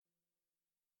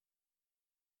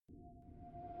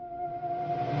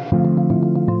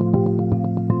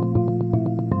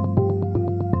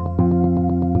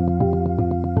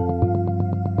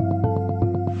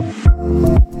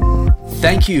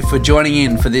Thank you for joining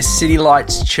in for this City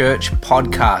Lights Church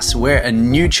podcast. We're a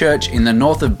new church in the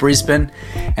north of Brisbane,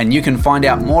 and you can find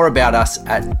out more about us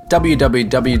at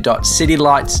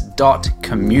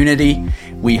www.citylights.community.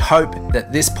 We hope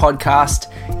that this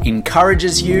podcast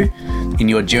encourages you in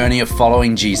your journey of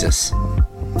following Jesus.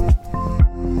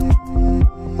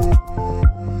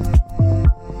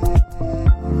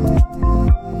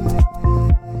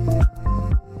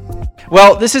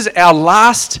 Well, this is our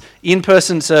last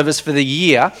in-person service for the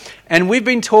year, and we've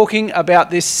been talking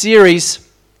about this series,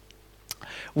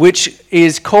 which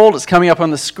is called, it's coming up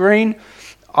on the screen,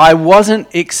 I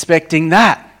Wasn't Expecting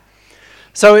That.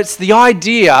 So it's the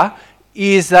idea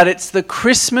is that it's the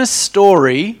Christmas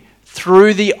story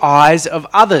through the eyes of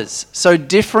others. So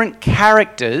different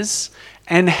characters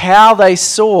and how they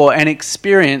saw and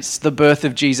experienced the birth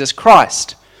of Jesus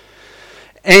Christ.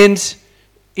 And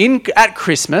at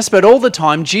Christmas, but all the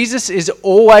time, Jesus is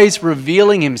always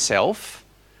revealing himself,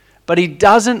 but he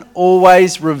doesn't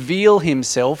always reveal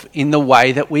himself in the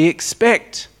way that we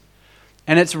expect.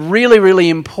 And it's really, really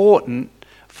important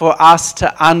for us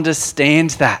to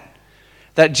understand that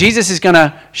Jesus is going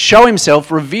to show himself,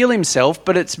 reveal himself,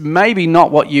 but it's maybe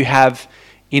not what you have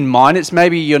in mind. It's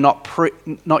maybe you're not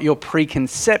your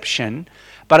preconception,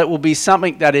 but it will be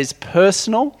something that is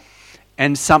personal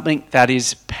and something that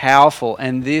is powerful.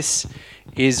 And this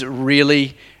is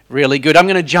really, really good. I'm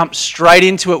going to jump straight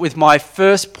into it with my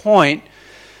first point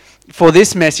for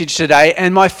this message today.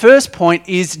 And my first point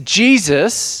is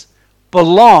Jesus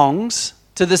belongs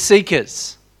to the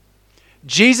seekers.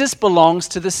 Jesus belongs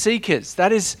to the seekers.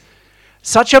 That is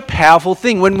such a powerful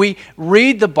thing. When we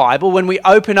read the Bible, when we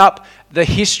open up the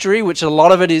history, which a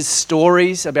lot of it is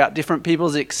stories about different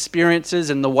people's experiences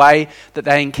and the way that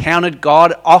they encountered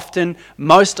God,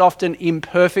 most often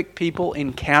imperfect people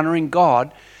encountering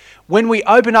God. When we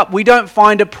open up, we don't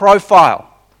find a profile.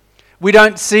 We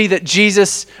don't see that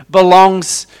Jesus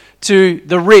belongs to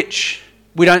the rich.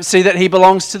 We don't see that he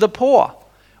belongs to the poor.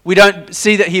 We don't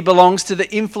see that he belongs to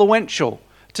the influential,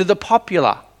 to the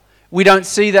popular. We don't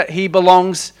see that he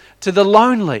belongs to the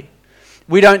lonely.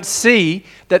 We don't see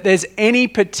that there's any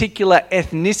particular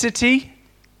ethnicity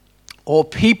or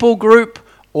people group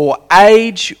or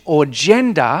age or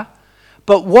gender.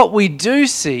 But what we do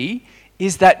see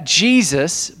is that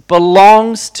Jesus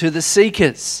belongs to the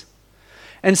seekers.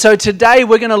 And so today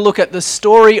we're going to look at the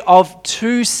story of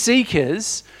two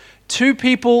seekers, two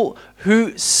people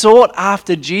who sought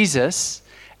after Jesus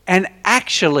and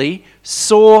actually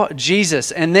saw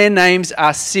Jesus. And their names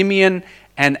are Simeon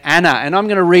and Anna. And I'm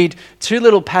going to read two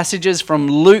little passages from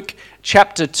Luke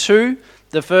chapter 2.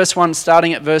 The first one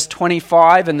starting at verse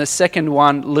 25 and the second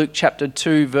one, Luke chapter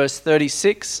 2, verse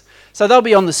 36. So they'll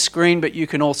be on the screen, but you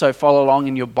can also follow along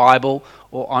in your Bible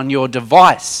or on your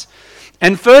device.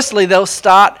 And firstly, they'll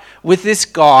start with this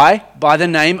guy by the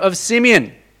name of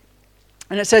Simeon.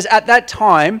 And it says, at that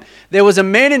time, there was a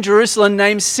man in Jerusalem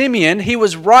named Simeon. He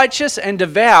was righteous and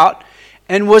devout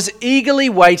and was eagerly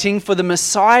waiting for the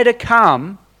Messiah to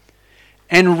come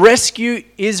and rescue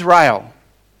Israel.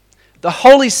 The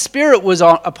Holy Spirit was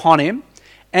upon him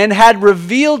and had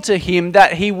revealed to him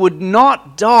that he would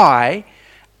not die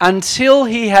until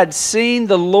he had seen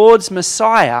the Lord's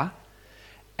Messiah.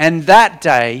 And that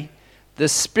day, the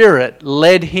Spirit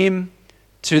led him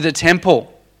to the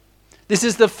temple. This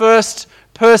is the first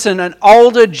person, an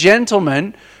older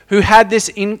gentleman, who had this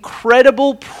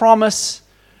incredible promise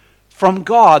from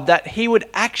God that he would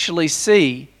actually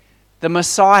see the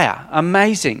Messiah.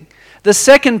 Amazing. The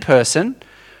second person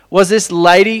was this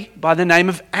lady by the name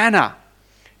of Anna.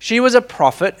 She was a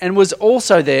prophet and was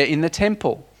also there in the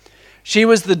temple. She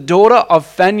was the daughter of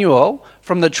Phanuel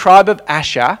from the tribe of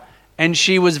Asher, and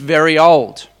she was very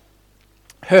old.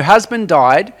 Her husband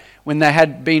died when they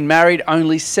had been married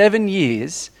only 7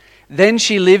 years. Then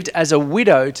she lived as a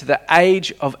widow to the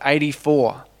age of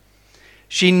 84.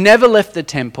 She never left the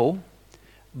temple,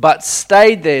 but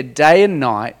stayed there day and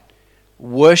night,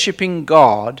 worshipping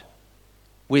God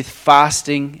with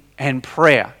fasting and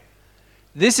prayer.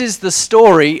 This is the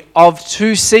story of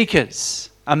two seekers,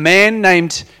 a man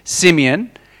named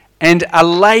Simeon and a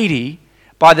lady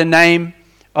by the name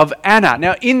of Anna.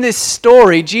 Now, in this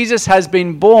story, Jesus has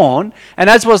been born, and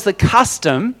as was the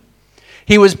custom,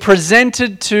 he was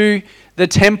presented to the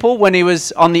temple when he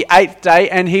was on the 8th day,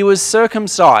 and he was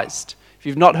circumcised. If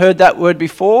you've not heard that word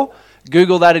before,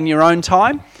 Google that in your own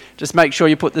time. Just make sure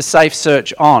you put the safe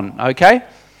search on, okay?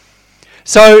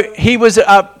 So he was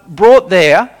brought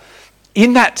there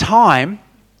in that time,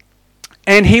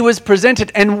 and he was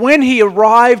presented. And when he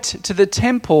arrived to the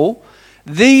temple,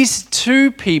 these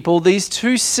two people, these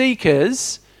two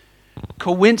seekers,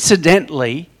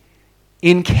 coincidentally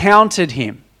encountered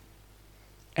him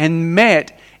and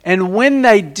met. And when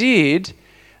they did,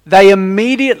 they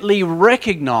immediately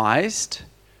recognized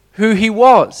who he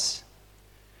was.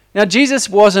 Now, Jesus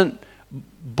wasn't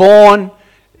born.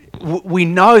 We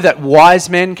know that wise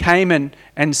men came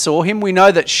and saw him. We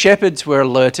know that shepherds were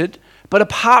alerted. But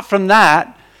apart from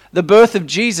that, the birth of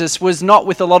Jesus was not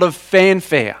with a lot of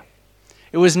fanfare.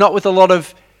 It was not with a lot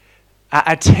of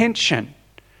attention.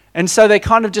 And so they're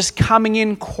kind of just coming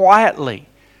in quietly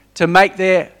to make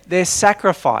their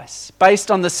sacrifice. Based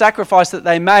on the sacrifice that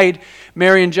they made,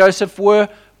 Mary and Joseph were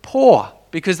poor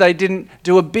because they didn't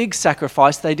do a big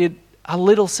sacrifice, they did a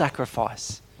little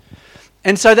sacrifice.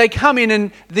 And so they come in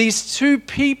and these two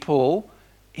people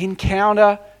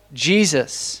encounter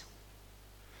Jesus.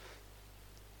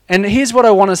 And here's what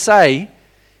I want to say.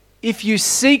 If you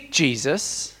seek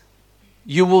Jesus,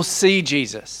 you will see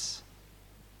Jesus.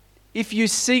 If you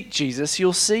seek Jesus,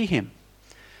 you'll see him.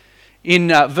 In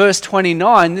verse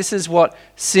 29, this is what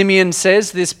Simeon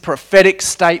says, this prophetic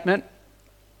statement.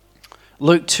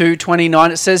 Luke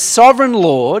 2:29, it says, "Sovereign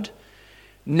Lord,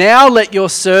 now let your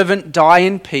servant die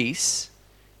in peace,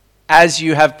 as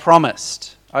you have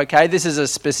promised." Okay, this is a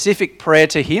specific prayer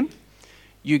to him.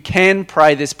 You can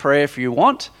pray this prayer if you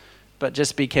want, but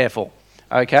just be careful.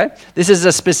 Okay, this is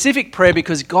a specific prayer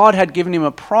because God had given him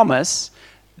a promise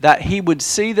that he would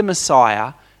see the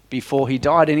Messiah before he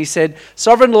died. And he said,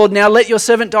 "Sovereign Lord, now let your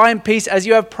servant die in peace as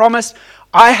you have promised.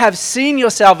 I have seen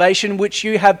your salvation, which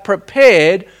you have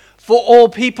prepared for all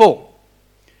people.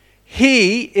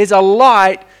 He is a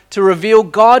light to reveal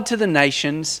God to the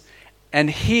nations, and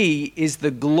he is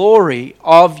the glory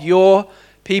of your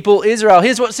people Israel."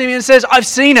 Here's what Simeon says, "I've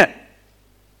seen it.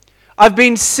 I've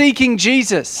been seeking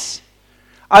Jesus.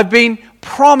 I've been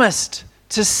promised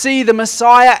to see the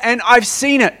Messiah, and I've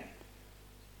seen it.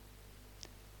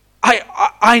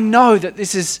 I know that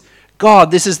this is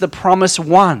God. This is the promised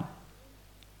one."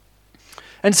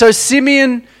 And so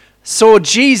Simeon saw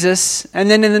Jesus, and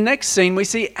then in the next scene we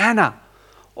see Anna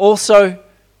also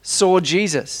saw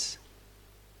Jesus.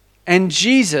 And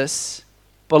Jesus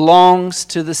belongs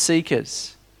to the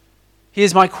seekers.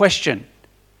 Here's my question.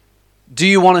 Do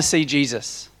you want to see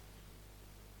Jesus?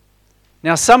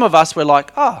 Now, some of us were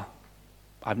like, "Oh,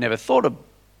 I've never thought of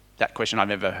that question. I've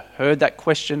never heard that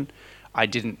question. I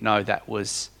didn't know that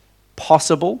was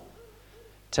possible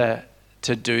to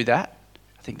do that."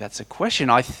 I think that's a question.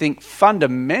 I think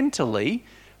fundamentally,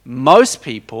 most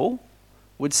people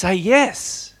would say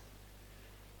yes.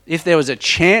 If there was a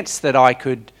chance that I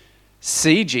could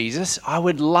see Jesus, I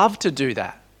would love to do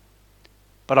that.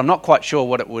 But I'm not quite sure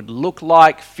what it would look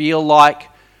like, feel like.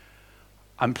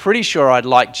 I'm pretty sure I'd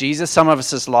like Jesus. Some of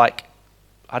us is like,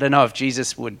 I don't know if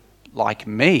Jesus would like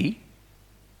me.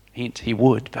 He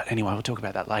would, but anyway, we'll talk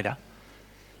about that later.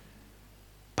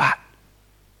 But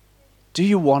do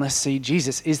you want to see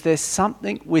Jesus? Is there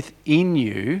something within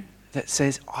you that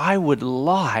says, I would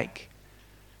like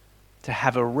to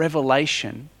have a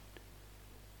revelation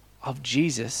of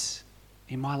Jesus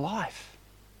in my life?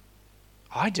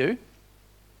 I do.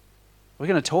 We're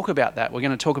going to talk about that. We're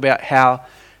going to talk about how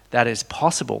that is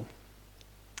possible.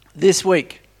 This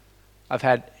week, I've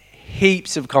had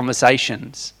heaps of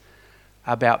conversations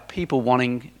about people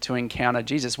wanting to encounter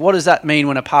Jesus. What does that mean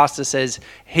when a pastor says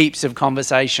heaps of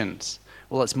conversations?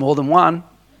 Well, it's more than one.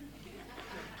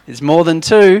 It's more than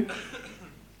two.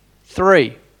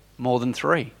 Three. More than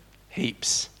three.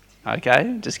 Heaps.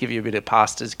 Okay? Just give you a bit of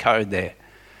pastor's code there.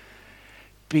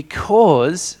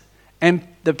 Because, and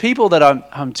the people that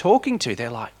I'm talking to,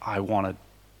 they're like, I want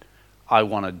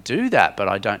to do that, but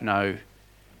I don't know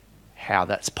how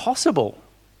that's possible.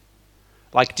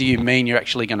 Like, do you mean you're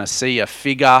actually going to see a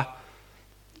figure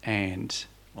and,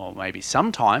 well, maybe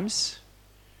sometimes,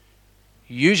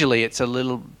 usually it's a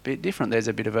little bit different. There's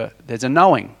a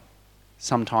knowing.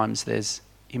 Sometimes there's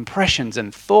impressions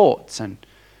and thoughts, and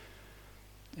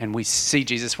we see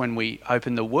Jesus when we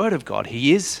open the Word of God.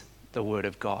 He is the Word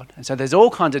of God. And so there's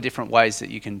all kinds of different ways that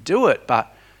you can do it,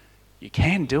 but you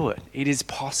can do it. It is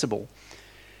possible.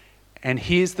 And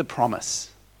here's the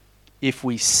promise. If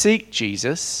we seek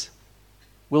Jesus,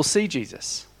 we'll see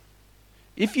Jesus.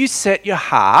 If you set your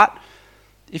heart,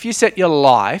 if you set your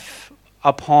life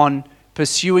upon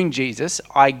pursuing Jesus,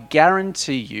 I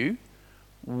guarantee you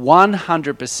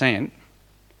 100%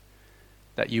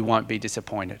 that you won't be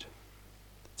disappointed.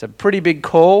 It's a pretty big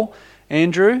call,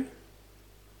 Andrew.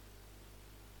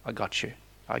 I got you.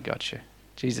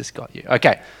 Jesus got you.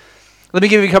 Okay, let me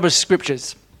give you a couple of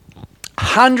scriptures.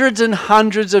 Hundreds and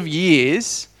hundreds of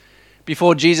years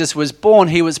before Jesus was born,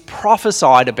 he was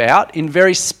prophesied about in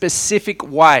very specific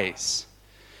ways.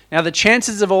 Now, the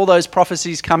chances of all those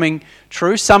prophecies coming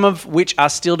true, some of which are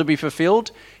still to be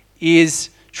fulfilled, is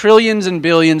trillions and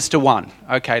billions to one.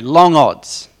 Okay, long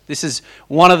odds. This is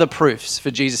one of the proofs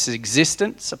for Jesus'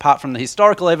 existence, apart from the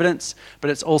historical evidence, but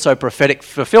it's also prophetic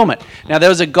fulfillment. Now, there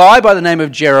was a guy by the name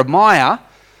of Jeremiah,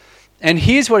 and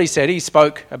here's what he said. He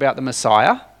spoke about the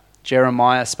Messiah.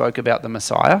 Jeremiah spoke about the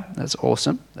Messiah. That's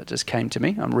awesome. That just came to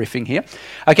me. I'm riffing here.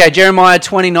 Okay, Jeremiah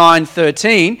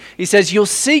 29:13. He says, "You'll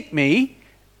seek me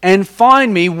and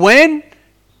find me when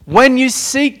you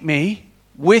seek me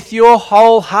with your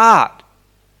whole heart."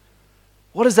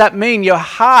 What does that mean? Your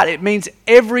heart. It means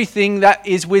everything that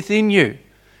is within you.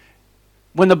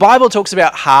 When the Bible talks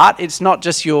about heart, it's not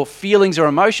just your feelings or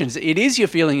emotions. It is your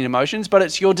feelings and emotions, but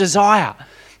it's your desire.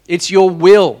 It's your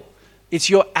will. It's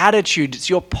your attitude. It's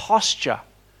your posture.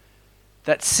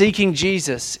 That seeking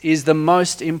Jesus is the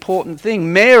most important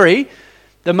thing. Mary,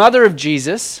 the mother of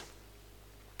Jesus,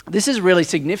 this is really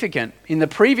significant. In the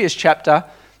previous chapter,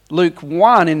 Luke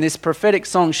 1, in this prophetic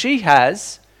song she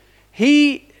says,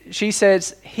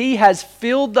 "He has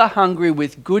filled the hungry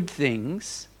with good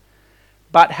things,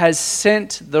 but has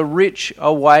sent the rich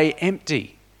away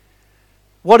empty."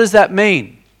 What does that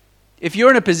mean? If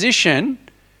you're in a position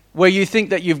where you think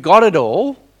that you've got it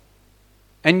all,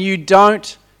 and you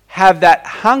don't have that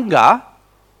hunger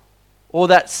or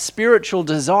that spiritual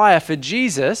desire for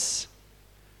Jesus,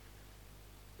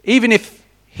 even if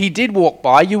he did walk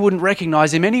by, you wouldn't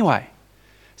recognize him anyway.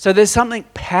 So there's something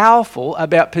powerful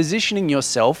about positioning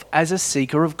yourself as a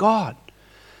seeker of God.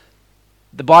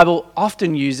 The Bible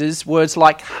often uses words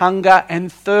like hunger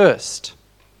and thirst.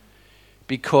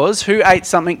 Because who ate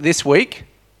something this week?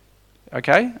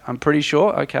 Okay, I'm pretty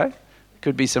sure. Okay,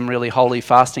 could be some really holy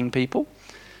fasting people.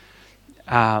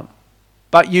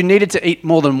 But you needed to eat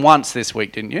more than once this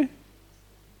week, didn't you?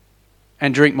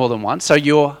 And drink more than once. So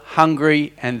you're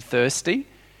hungry and thirsty.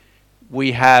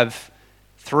 We have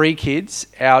 3 kids.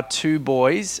 Our 2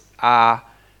 boys are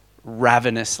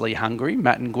ravenously hungry.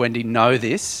 Matt and Gwendy know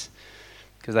this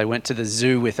because they went to the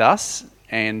zoo with us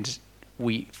and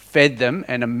we fed them,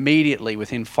 and immediately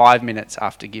within 5 minutes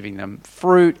after giving them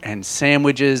fruit and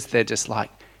sandwiches, they're just like,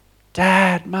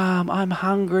 "Dad, Mom, I'm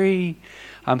hungry.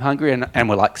 I'm hungry." And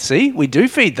we're like, "See, we do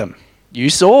feed them. You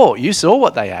saw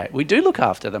what they ate. We do look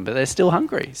after them, but they're still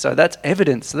hungry." So that's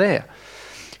evidence there.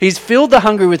 He's filled the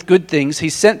hungry with good things. He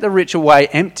sent the rich away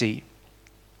empty.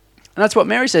 And that's what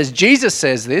Mary says. Jesus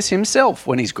says this himself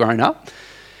when he's grown up.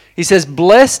 He says,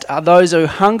 "Blessed are those who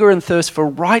hunger and thirst for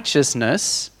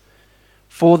righteousness,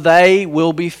 for they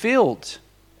will be filled."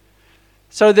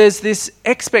 So there's this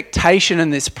expectation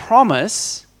and this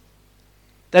promise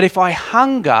that if I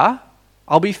hunger,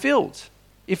 I'll be filled.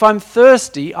 If I'm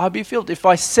thirsty, I'll be filled. If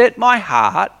I set my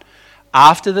heart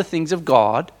after the things of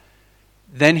God,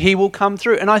 then he will come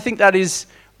through. And I think that is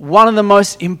one of the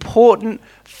most important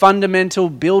fundamental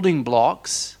building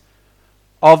blocks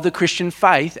of the Christian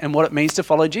faith and what it means to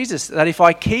follow Jesus. That if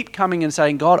I keep coming and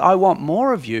saying, "God, I want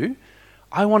more of you,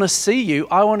 I want to see you,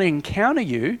 I want to encounter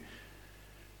you,"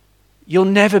 you'll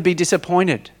never be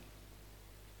disappointed.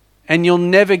 And you'll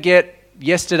never get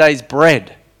yesterday's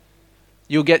bread.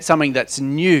 You'll get something that's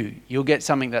new. You'll get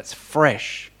something that's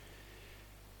fresh.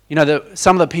 You know,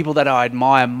 some of the people that I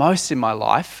admire most in my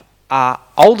life are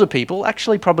older people,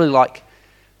 actually probably like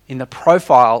in the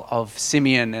profile of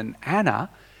Simeon and Anna.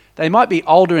 They might be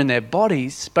older in their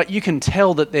bodies, but you can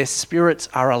tell that their spirits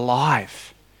are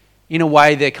alive. In a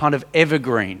way, they're kind of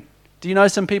evergreen. Do you know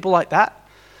some people like that?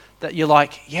 That you're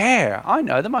like, "Yeah, I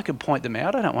know them. I could point them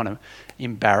out. I don't want to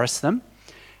embarrass them."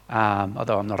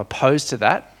 Although I'm not opposed to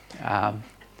that.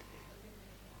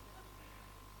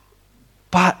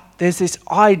 But there's this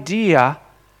idea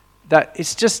that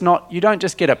it's just not, you don't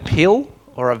just get a pill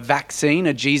or a vaccine,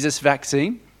 a Jesus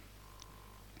vaccine.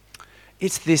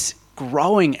 It's this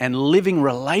growing and living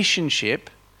relationship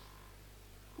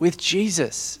with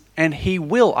Jesus. And he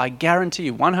will, I guarantee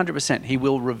you, 100%, he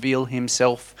will reveal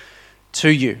himself to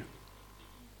you.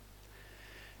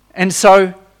 And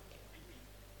so,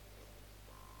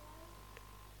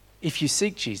 if you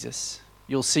seek Jesus,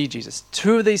 you'll see Jesus.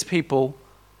 2 of these people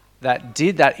that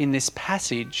did that in this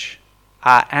passage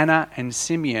are Anna and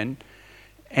Simeon.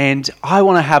 And I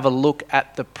want to have a look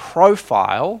at the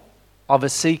profile of a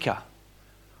seeker.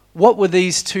 What were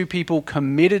these 2 people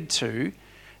committed to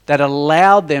that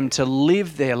allowed them to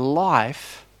live their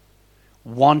life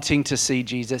wanting to see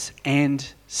Jesus and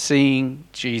seeing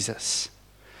Jesus?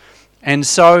 And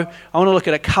so I want to look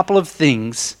at a couple of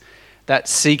things that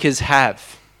seekers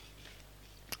have.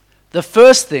 The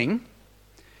first thing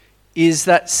is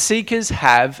that seekers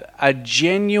have a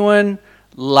genuine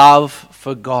love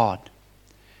for God.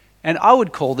 And I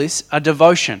would call this a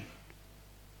devotion.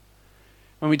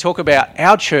 When we talk about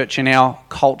our church and our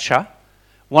culture,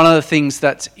 one of the things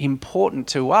that's important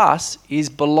to us is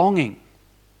belonging.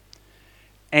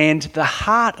 And the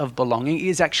heart of belonging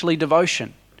is actually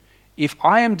devotion. If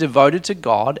I am devoted to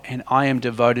God and I am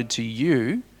devoted to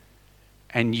you,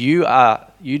 and you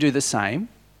do the same,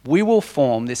 we will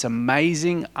form this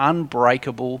amazing,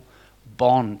 unbreakable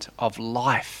bond of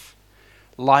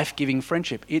life-giving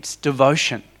friendship. It's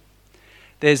devotion.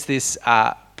 There's this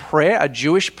prayer, a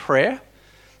Jewish prayer,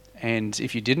 and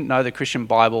if you didn't know, the Christian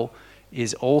Bible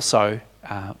is also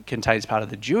contains part of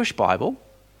the Jewish Bible.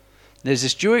 There's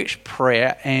this Jewish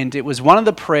prayer, and it was one of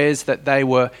the prayers that they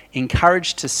were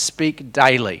encouraged to speak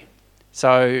daily.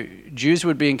 So Jews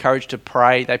would be encouraged to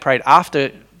pray. They prayed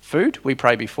after food. We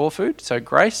pray before food. So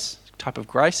grace, type of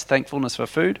grace, thankfulness for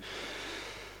food.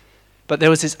 But there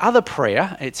was this other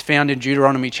prayer. It's found in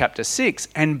Deuteronomy chapter 6.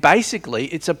 And basically,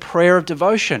 it's a prayer of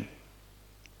devotion.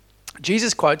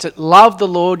 Jesus quotes it, "Love the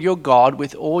Lord your God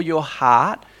with all your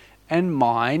heart and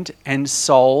mind and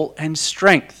soul and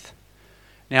strength."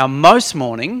 Now, most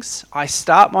mornings, I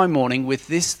start my morning with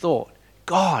this thought: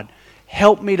 God,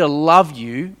 help me to love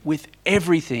you with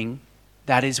everything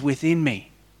that is within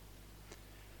me.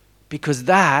 Because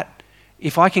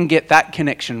if I can get that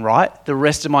connection right, the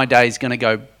rest of my day is going to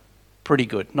go pretty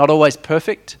good. Not always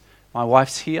perfect. My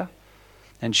wife's here,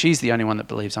 and she's the only one that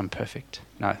believes I'm perfect.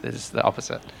 No, this is the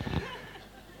opposite.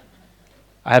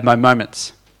 I have my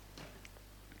moments.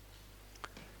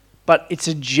 But it's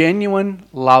a genuine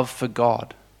love for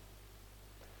God.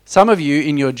 Some of you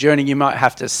in your journey, you might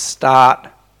have to start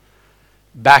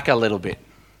back a little bit.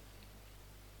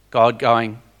 God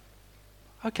going,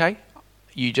 okay,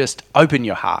 you just open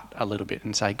your heart a little bit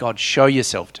and say, God, show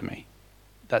yourself to me.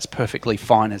 That's perfectly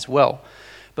fine as well.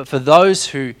 But for those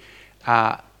who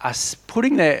want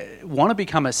to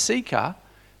become a seeker,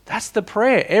 that's the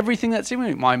prayer. Everything that's in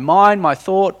me, my mind, my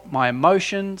thought, my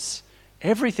emotions,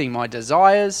 everything, my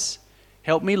desires,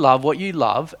 help me love what you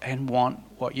love and want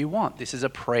what you want. This is a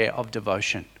prayer of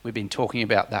devotion. We've been talking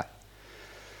about that.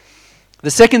 The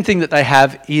second thing that they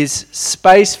have is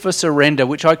space for surrender,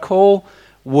 which I call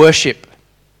worship.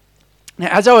 Now,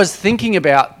 as I was thinking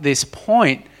about this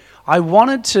point, I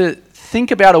wanted to think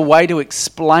about a way to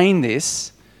explain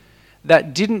this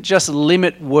that didn't just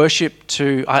limit worship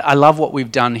to, I love what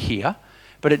we've done here,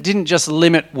 but it didn't just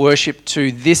limit worship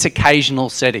to this occasional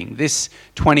setting, this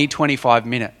 20, 25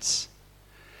 minutes.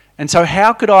 And so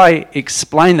how could I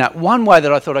explain that? One way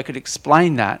that I thought I could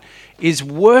explain that is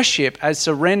worship as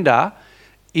surrender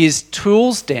is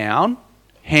tools down,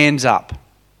 hands up.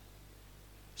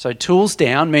 So tools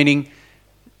down, meaning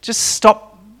just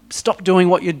stop doing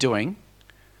what you're doing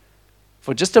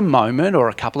for just a moment or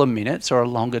a couple of minutes or a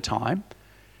longer time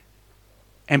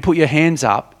and put your hands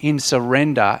up in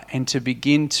surrender and to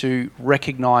begin to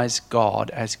recognize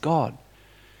God as God.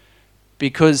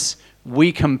 Because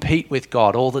we compete with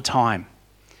God all the time,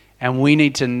 and we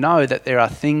need to know that there are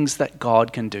things that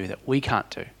God can do that we can't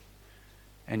do.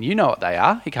 And you know what they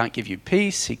are. He can't give you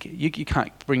peace. You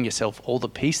can't bring yourself all the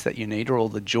peace that you need or all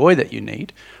the joy that you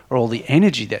need or all the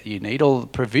energy that you need, all the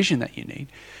provision that you need.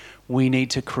 We need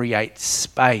to create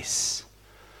space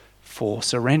for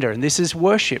surrender. And this is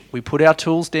worship. We put our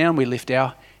tools down. We lift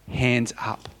our hands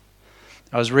up.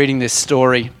 I was reading this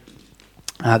story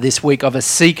this week of a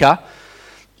seeker.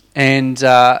 And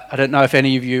I don't know if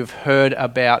any of you have heard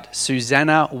about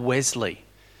Susanna Wesley.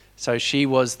 So she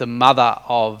was the mother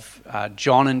of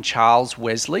John and Charles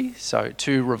Wesley, so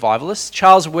two revivalists.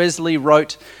 Charles Wesley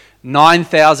wrote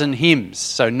 9,000 hymns,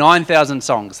 so 9,000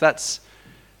 songs. That's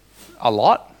a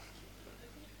lot.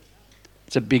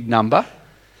 It's a big number.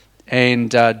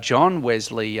 And John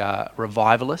Wesley,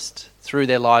 revivalist, through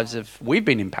their lives we've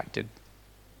been impacted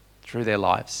through their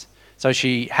lives. So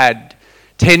she had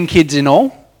 10 kids in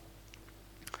all.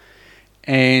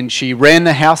 And she ran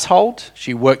the household,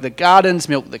 she worked the gardens,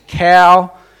 milked the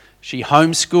cow, she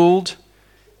homeschooled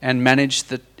and managed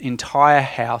the entire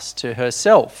house to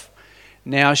herself.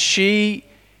 Now as you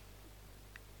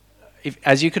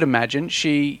could imagine,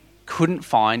 she couldn't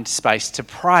find space to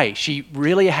pray. She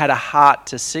really had a heart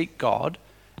to seek God,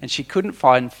 and she couldn't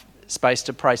find space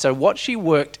to pray. So what she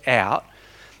worked out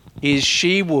is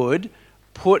she would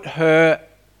put her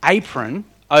apron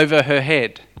over her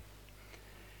head.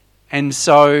 And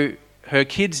so her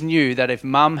kids knew that if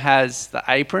mum has the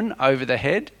apron over the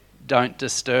head, don't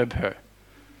disturb her.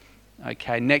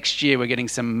 Okay, next year we're getting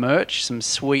some merch, some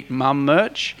sweet mum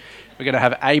merch. We're going to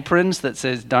have aprons that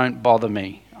says, "Don't bother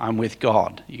me, I'm with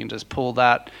God." You can just pull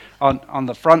that. On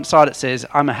the front side it says,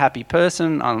 "I'm a happy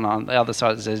person." On the other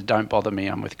side it says, "Don't bother me,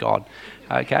 I'm with God."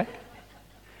 Okay?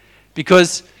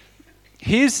 Because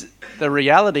here's the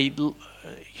reality,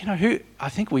 I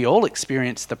think we all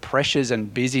experience the pressures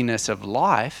and busyness of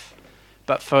life,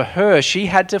 but for her, she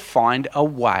had to find a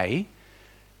way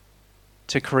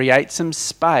to create some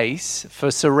space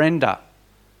for surrender.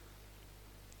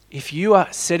 If you are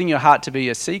setting your heart to be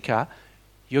a seeker,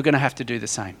 you're going to have to do the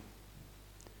same.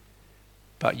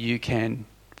 But you can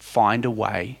find a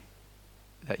way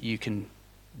that you can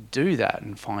do that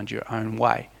and find your own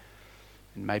way.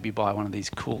 And maybe buy one of these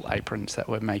cool aprons that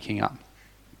we're making up,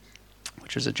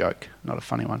 which is a joke, not a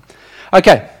funny one.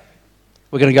 Okay,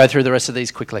 we're going to go through the rest of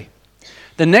these quickly.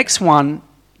 The next one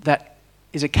that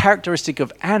is a characteristic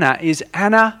of Anna is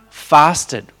Anna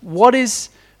fasted. What is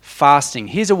fasting?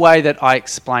 Here's a way that I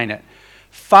explain it.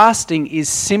 Fasting is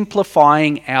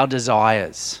simplifying our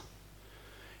desires.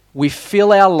 We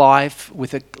fill our life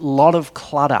with a lot of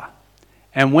clutter.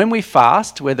 And when we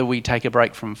fast, whether we take a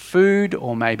break from food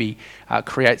or maybe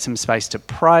create some space to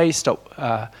pray,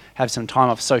 have some time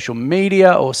off social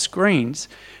media or screens,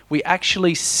 we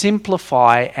actually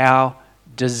simplify our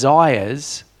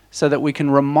desires so that we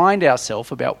can remind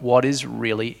ourselves about what is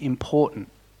really important.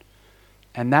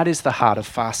 And that is the heart of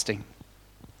fasting.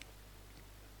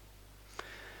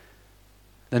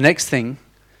 The next thing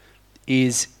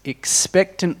is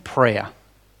expectant prayer.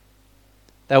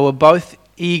 They were both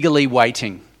eagerly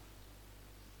waiting.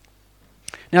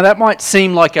 Now that might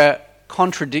seem like a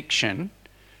contradiction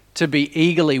to be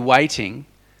eagerly waiting,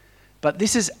 but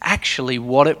this is actually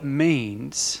what it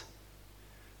means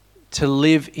to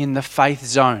live in the faith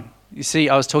zone. You see,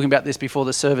 I was talking about this before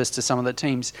the service to some of the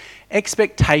teams.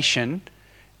 Expectation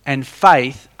and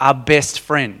faith are best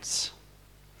friends.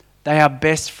 They are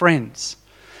best friends.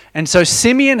 And so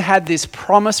Simeon had this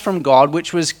promise from God,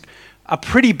 which was a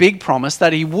pretty big promise,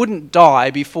 that he wouldn't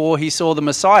die before he saw the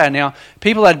Messiah. Now,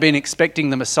 people had been expecting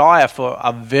the Messiah for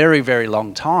a very, very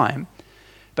long time,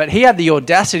 but he had the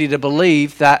audacity to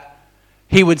believe that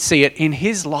he would see it in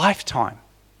his lifetime.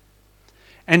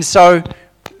 And so,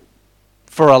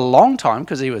 for a long time,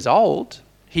 because he was old,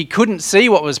 he couldn't see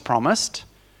what was promised,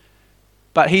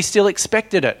 but he still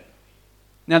expected it.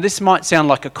 Now, this might sound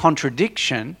like a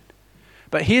contradiction,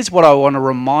 but here's what I want to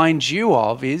remind you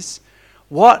of is,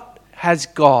 what has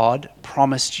God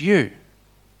promised you?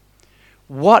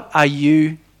 What are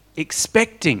you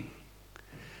expecting?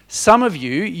 Some of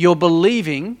you, you're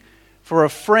believing for a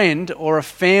friend or a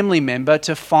family member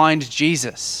to find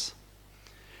Jesus.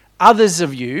 Others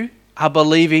of you are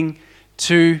believing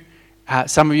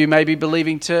some of you may be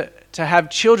believing to have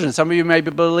children. Some of you may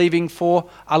be believing for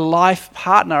a life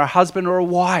partner, a husband or a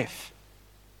wife.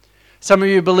 Some of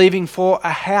you are believing for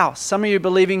a house. Some of you are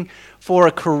believing for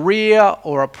a career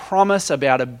or a promise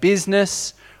about a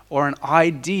business or an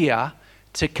idea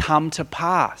to come to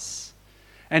pass.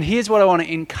 And here's what I want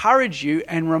to encourage you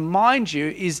and remind you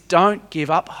is, don't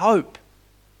give up hope.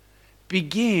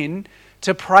 Begin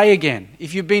to pray again.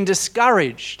 If you've been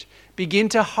discouraged, begin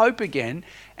to hope again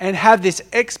and have this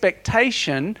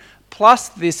expectation plus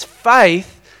this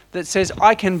faith that says,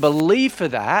 I can believe for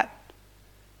that,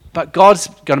 but God's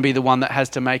going to be the one that has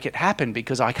to make it happen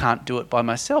because I can't do it by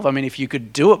myself. I mean, if you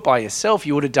could do it by yourself,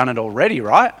 you would have done it already,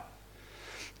 right?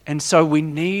 And so we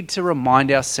need to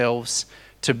remind ourselves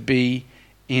to be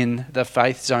in the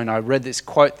faith zone. I read this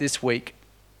quote this week.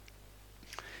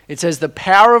 It says, the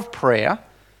power of prayer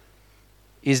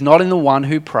is not in the one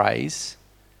who prays,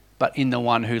 but in the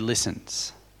one who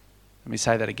listens. Let me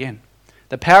say that again.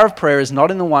 The power of prayer is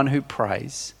not in the one who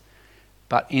prays,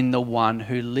 but in the one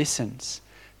who listens.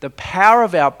 The power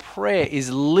of our prayer is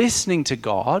listening to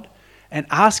God and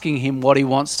asking him what he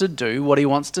wants to do, what he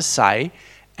wants to say,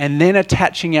 and then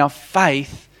attaching our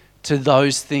faith to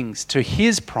those things, to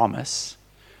his promise,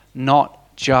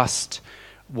 not just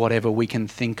whatever we can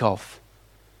think of.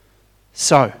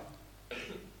 So,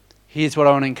 here's what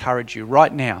I want to encourage you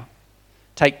right now.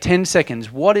 Take 10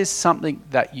 seconds. What is something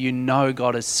that you know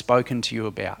God has spoken to you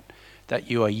about that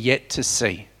you are yet to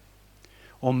see?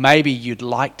 Or maybe you'd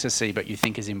like to see but you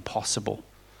think is impossible.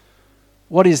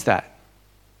 What is that?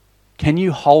 Can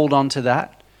you hold on to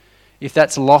that? If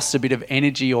that's lost a bit of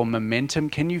energy or momentum,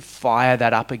 can you fire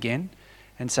that up again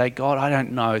and say, God, I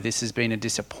don't know, this has been a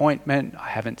disappointment, I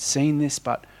haven't seen this,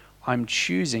 but I'm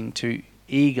choosing to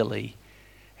eagerly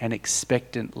and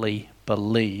expectantly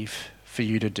believe for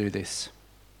you to do this.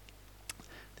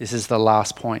 This is the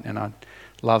last point, and I'd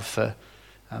love for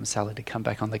Sally to come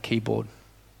back on the keyboard.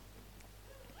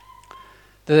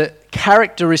 The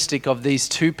characteristic of these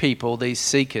two people, these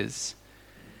seekers,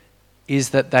 is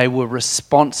that they were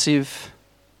responsive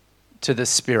to the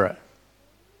Spirit.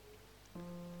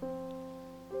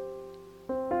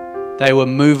 They were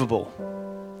movable.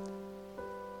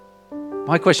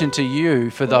 My question to you,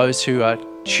 for those who are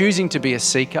choosing to be a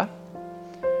seeker,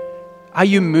 are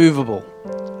you movable?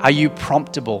 Are you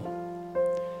promptable?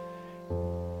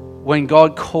 When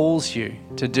God calls you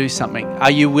to do something,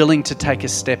 are you willing to take a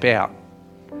step out?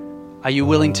 Are you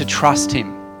willing to trust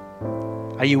Him?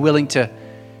 Are you willing to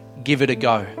give it a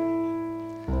go?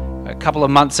 A couple of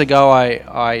months ago,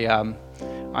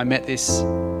 I met this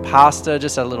pastor,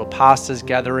 just a little pastor's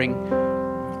gathering.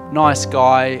 Nice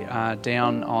guy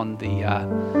down on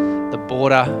the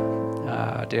border,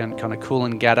 down kind of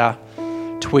Coolangatta,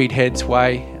 Tweed Heads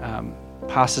way.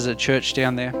 Pastors at church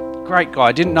down there. Great guy.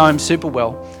 I didn't know him super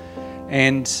well.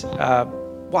 And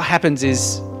what happens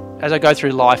is, as I go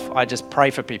through life, I just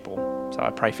pray for people. So I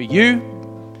pray for you.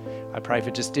 I pray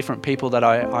for just different people that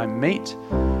I meet.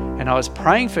 And I was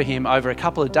praying for him over a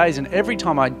couple of days. And every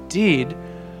time I did,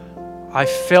 I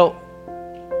felt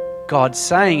God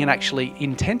saying and actually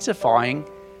intensifying.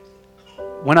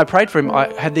 When I prayed for him,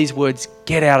 I had these words,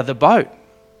 "Get out of the boat.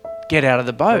 Get out of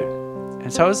the boat."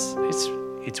 And so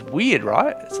it's weird,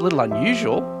 right? It's a little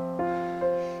unusual.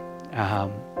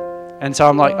 And so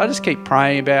I'm like, I just keep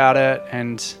praying about it.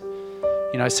 And,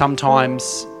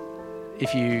 sometimes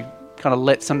if you kind of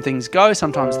let some things go,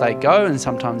 sometimes they go and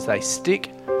sometimes they stick.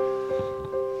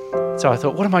 So I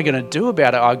thought, what am I going to do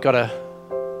about it? I've got to,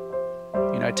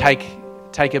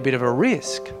 take a bit of a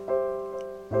risk.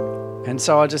 And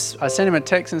so I sent him a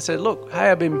text and said, look, hey,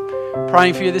 I've been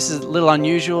praying for you. This is a little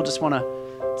unusual. Just want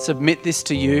to submit this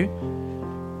to you.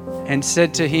 And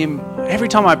said to him, every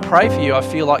time I pray for you, I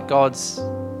feel like God's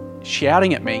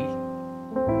shouting at me,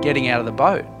 getting out of the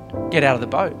boat. Get out of the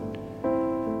boat.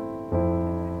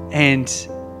 And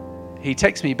he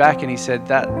texted me back and he said,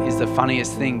 that is the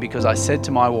funniest thing, because I said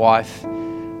to my wife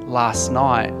last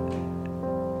night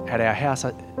at our house,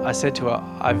 I said to her,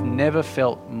 I've never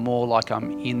felt more like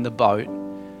I'm in the boat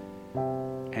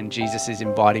and Jesus is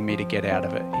inviting me to get out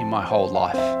of it in my whole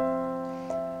life.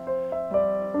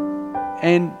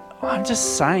 And I'm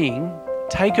just saying,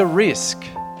 take a risk.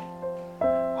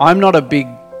 I'm not a big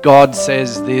God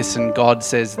says this and God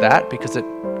says that, because it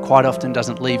quite often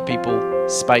doesn't leave people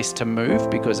space to move,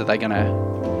 because are they going to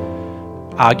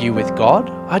argue with God?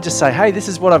 I just say, hey, this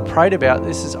is what I've prayed about.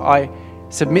 I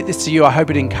submit this to you. I hope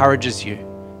it encourages you.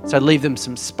 So leave them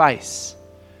some space.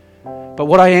 But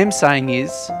what I am saying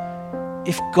is,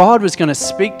 if God was going to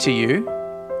speak to you,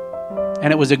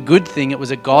 and it was a good thing, it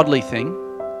was a godly thing,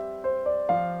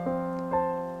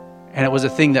 and it was a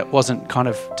thing that wasn't kind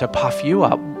of to puff you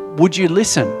up, would you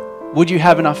listen? Would you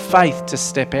have enough faith to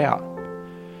step out?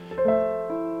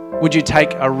 Would you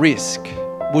take a risk?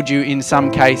 Would you, in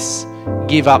some case,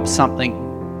 give up something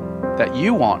that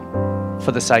you want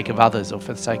for the sake of others or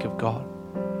for the sake of God?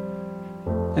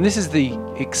 And this is the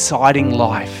exciting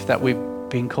life that we've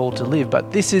been called to live.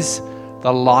 But this is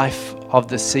the life of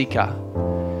the seeker.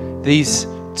 These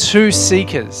two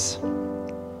seekers,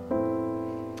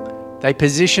 they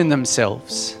position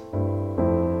themselves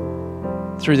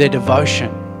through their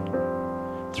devotion,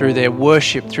 through their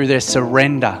worship, through their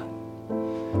surrender,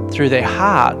 through their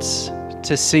hearts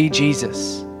to see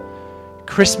Jesus.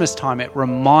 Christmas time, it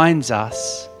reminds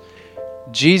us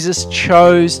Jesus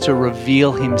chose to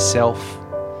reveal himself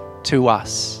to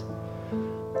us.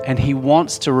 And he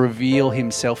wants to reveal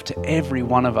himself to every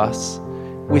one of us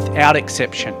without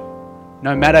exception.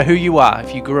 No matter who you are,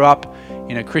 if you grew up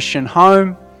in a Christian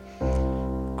home,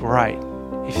 great.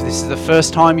 If this is the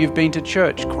first time you've been to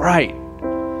church, great.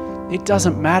 It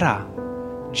doesn't matter.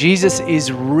 Jesus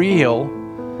is real,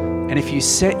 and if you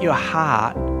set your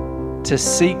heart to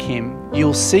seek him,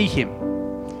 you'll see him.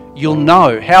 You'll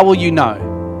know. How will you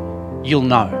know? You'll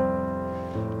know.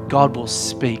 God will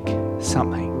speak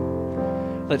something.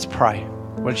 Let's pray.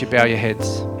 Why don't you bow your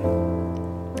heads?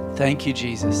 Thank you,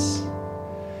 Jesus.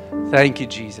 Thank you,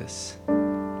 Jesus.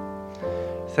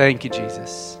 Thank you,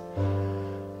 Jesus.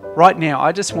 Right now,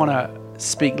 I just want to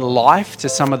speak life to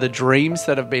some of the dreams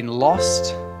that have been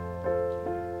lost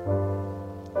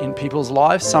in people's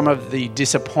lives, some of the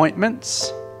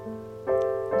disappointments.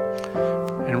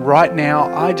 And right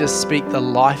now, I just speak the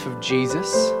life of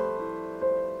Jesus.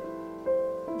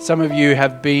 Some of you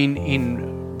have been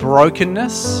in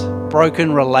brokenness,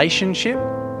 broken relationship,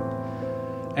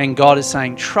 and God is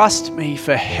saying, trust me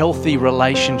for healthy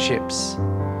relationships.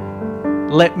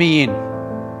 Let me in.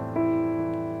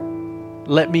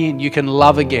 Let me in. You can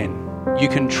love again. You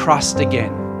can trust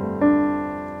again.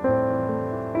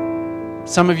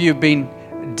 Some of you have been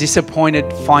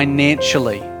disappointed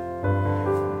financially.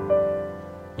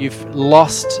 You've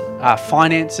lost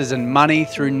finances and money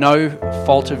through no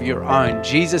fault of your own.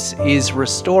 Jesus is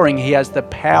restoring. He has the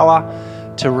power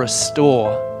to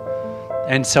restore.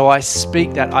 And so I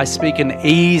speak that. I speak an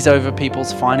ease over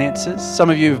people's finances. Some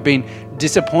of you have been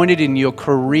disappointed in your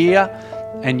career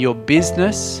and your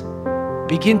business.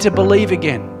 Begin to believe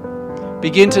again.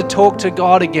 Begin to talk to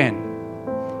God again.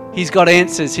 He's got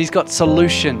answers. He's got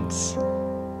solutions.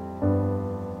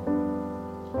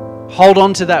 Hold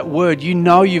on to that word. You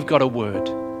know you've got a word.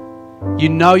 You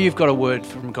know you've got a word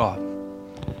from God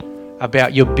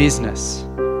about your business,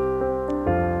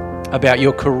 about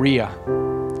your career,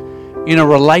 in a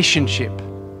relationship,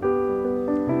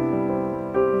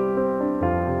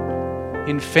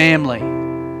 in family.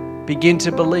 Begin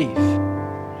to believe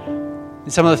in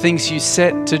some of the things you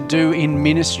set to do in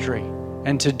ministry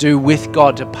and to do with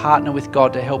God, to partner with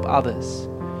God to help others.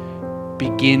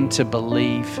 Begin to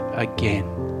believe again.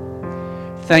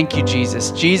 Thank you,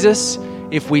 Jesus. Jesus,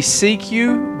 if we seek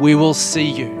you, we will see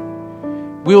you.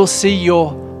 We will see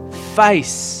your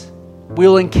face. We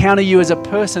will encounter you as a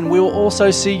person. We will also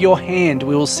see your hand.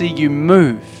 We will see you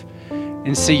move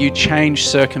and see you change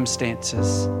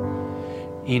circumstances.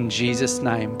 In Jesus'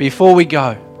 name. Before we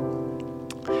go,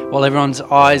 while everyone's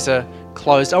eyes are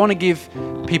closed, I want to give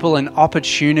people an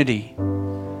opportunity.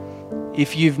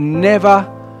 If you've never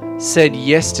said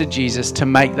yes to Jesus, to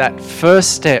make that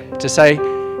first step, to say,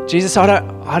 Jesus,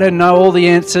 I don't know all the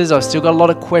answers. I've still got a lot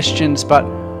of questions, but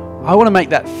I want to make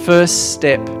that first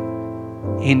step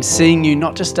in seeing you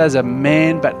not just as a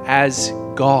man, but as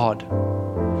God.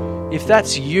 If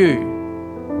that's you,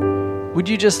 would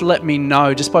you just let me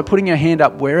know just by putting your hand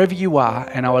up wherever you are,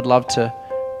 and I would love to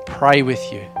pray with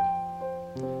you.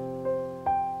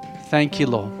 Thank you,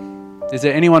 Lord. Is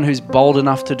there anyone who's bold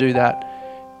enough to do that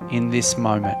in this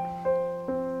moment?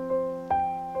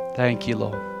 Thank you,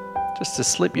 Lord. Just to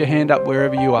slip your hand up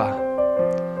wherever you are.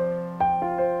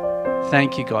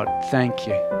 Thank you, God. Thank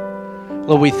you.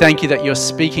 Lord, we thank you that you're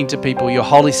speaking to people. Your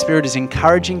Holy Spirit is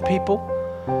encouraging people.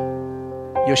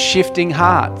 You're shifting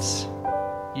hearts.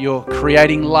 You're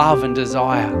creating love and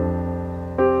desire.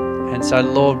 And so,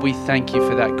 Lord, we thank you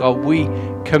for that, God. We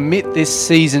commit this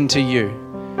season to you.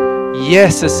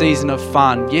 Yes, a season of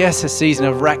fun. Yes, a season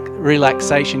of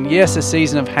relaxation. Yes, a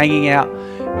season of hanging out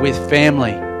with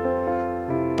family.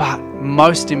 But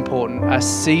most important, a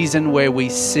season where we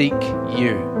seek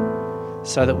you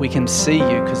so that we can see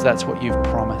you, because that's what you've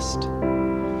promised.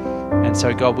 And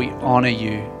so, God, we honor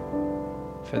you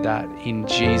for that in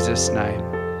Jesus' name.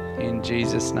 In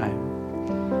Jesus' name.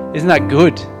 Isn't that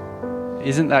good?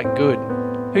 Isn't that good?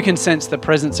 Who can sense the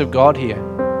presence of God here?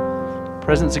 The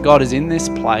presence of God is in this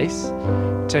place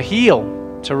to heal,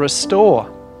 to restore.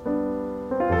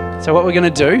 So what we're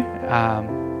going to do,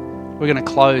 we're going to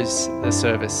close the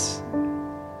service.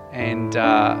 And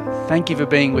thank you for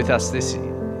being with us this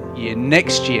year.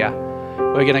 Next year,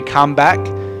 we're going to come back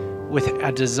with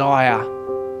a desire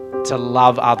to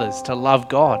love others, to love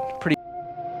God.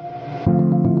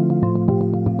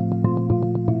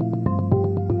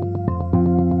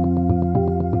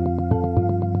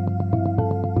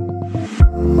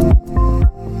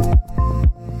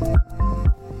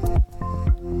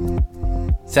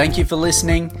 Thank you for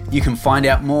listening. You can find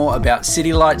out more about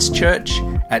City Lights Church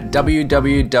at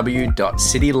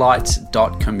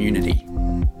www.citylights.community.